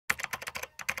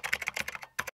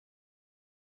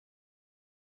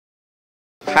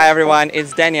Hi everyone,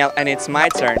 it's Daniel and it's my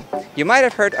turn. You might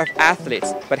have heard of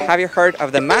athletes, but have you heard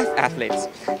of the math athletes?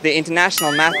 The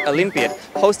International Math Olympiad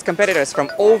hosts competitors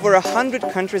from over 100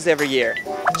 countries every year.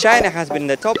 China has been in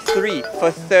the top 3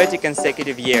 for 30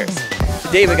 consecutive years.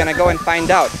 Today we're gonna go and find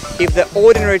out if the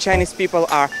ordinary Chinese people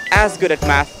are as good at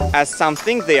math as some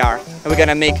think they are. And we're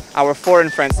gonna make our foreign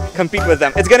friends compete with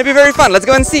them. It's gonna be very fun, let's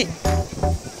go and see!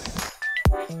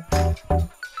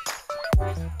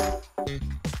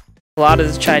 A lot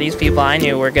of the Chinese people I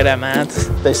knew were good at math.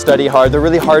 They study hard, they're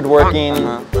really hardworking,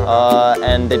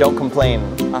 and they don't complain.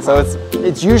 So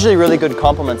it's usually really good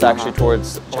compliments actually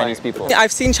towards Chinese people. Yeah,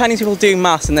 I've seen Chinese people doing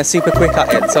maths and they're super quick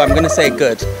at it, so I'm going to say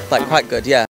good, like quite good,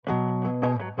 yeah.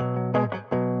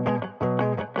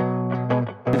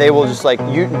 They will just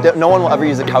no one will ever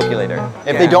use a calculator.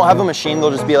 If they don't have a machine,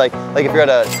 they'll just be like if you're at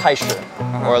a Taishi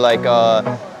or like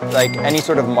any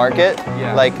sort of market,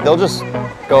 like they'll just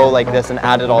go like this and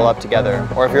add it all up together.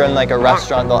 Or if you're in like a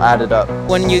restaurant, they'll add it up.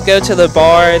 When you go to the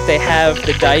bar, they have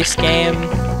the dice game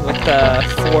with the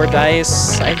 4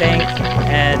 dice, I think,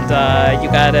 and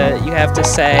you have to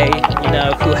say, you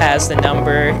know, who has the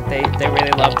number. They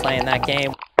really love playing that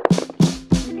game.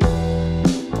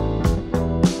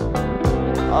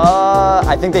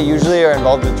 I think they usually are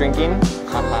involved with drinking.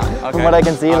 Okay. From what I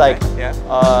can see,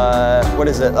 what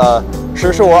is it?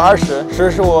 10是我20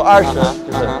 10是我20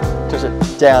 就是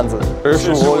这样子 10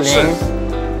是我0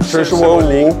 10是我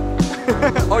5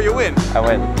 Oh, you win! I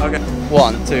win. Okay.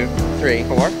 1, 2, 3,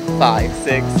 4, 5,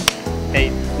 6,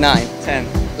 8, 9, 10,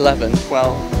 11,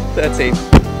 12, 13,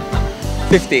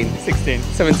 15, 16,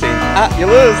 17. Ah, you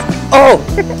lose! Oh!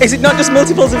 Is it not just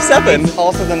multiples of 7? It's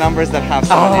also the numbers that have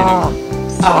 7 in them.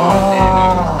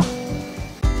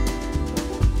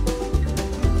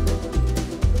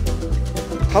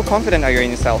 How confident are you in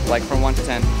yourself, like from 1 to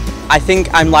 10? I think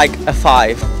I'm like a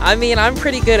 5. I mean, I'm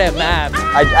pretty good at math.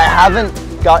 I haven't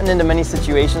gotten into many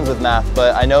situations with math,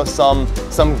 but I know some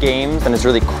games and it's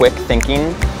really quick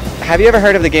thinking. Have you ever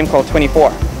heard of the game called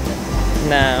 24?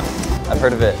 No. I've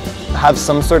heard of it. Have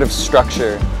some sort of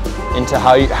structure into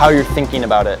how you're thinking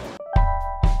about it.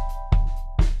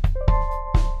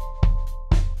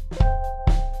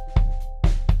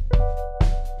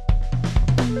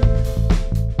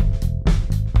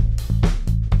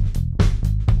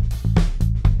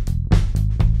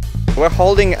 We're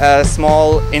holding a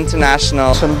small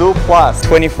international Chengdu Plus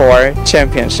 24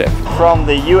 championship from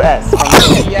the US.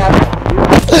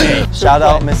 Shout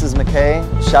out Mrs. McKay.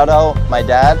 Shout out my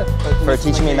dad for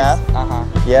teaching me math.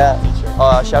 Yeah.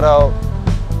 Shout out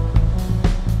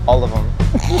all of them.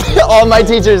 All my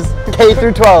teachers, K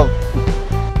through 12.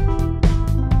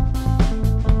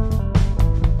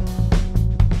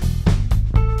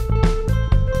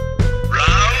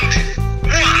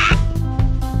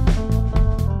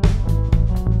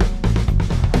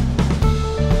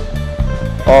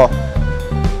 Oh,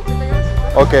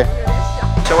 okay.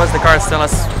 Show us the cards, tell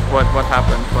us what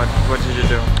happened, what did you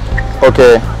do?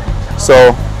 Okay,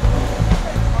 so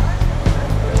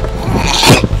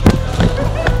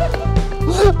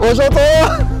我说错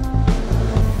了，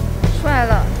出来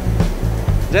了。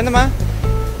真的吗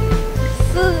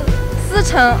4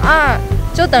乘2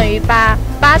就等于8，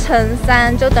 8乘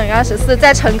3就等于24，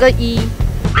再乘个1。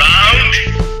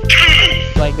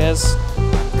Like this.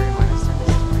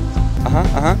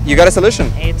 You got a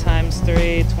solution. 8 times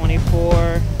 3,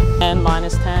 24. 10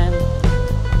 minus 10.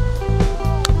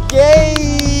 Yay!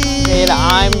 Dude,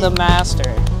 I'm the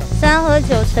master. 3和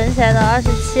9乘起来等于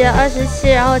27，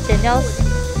 27然后减掉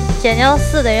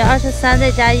4等于23，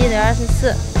再加1等于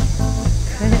24，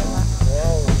可以吗？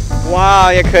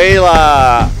哇，也可以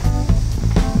了。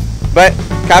But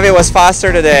Kavi was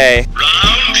faster today.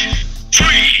 Round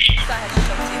 3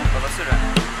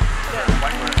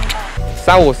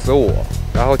 5 15，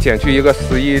然后减去一个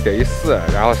11等于4，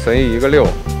然后乘以一个6，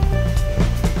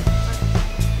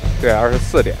对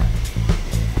，24点。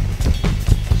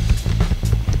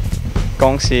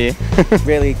恭喜。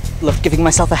Really love giving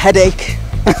myself a headache.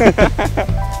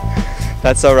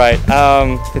 That's all right.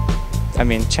 I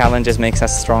mean, challenges makes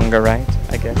us stronger, right?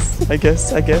 I guess.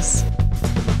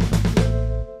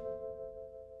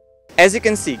 As you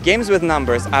can see, games with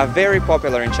numbers are very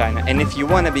popular in China, and if you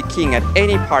want to be king at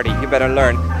any party, you better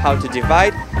learn how to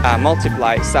divide,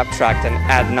 multiply, subtract, and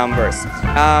add numbers.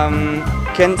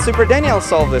 Can Super Daniel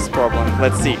solve this problem?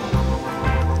 Let's see.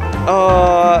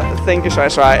 Thank you, Shuai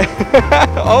Shuai.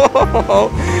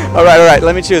 All right,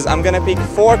 let me choose. I'm gonna pick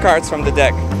 4 cards from the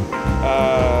deck.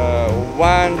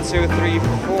 1, 2, 3,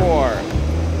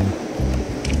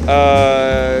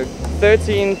 4.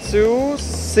 13, 2,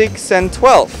 6, and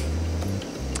 12.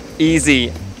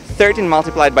 Easy. 13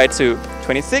 multiplied by 2,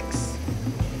 26.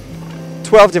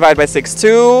 12 divided by 6,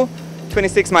 2.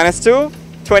 26 minus 2,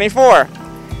 24.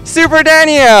 Super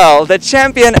Daniel, the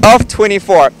champion of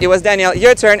 24. It was Daniel,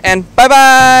 your turn, and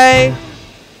bye-bye!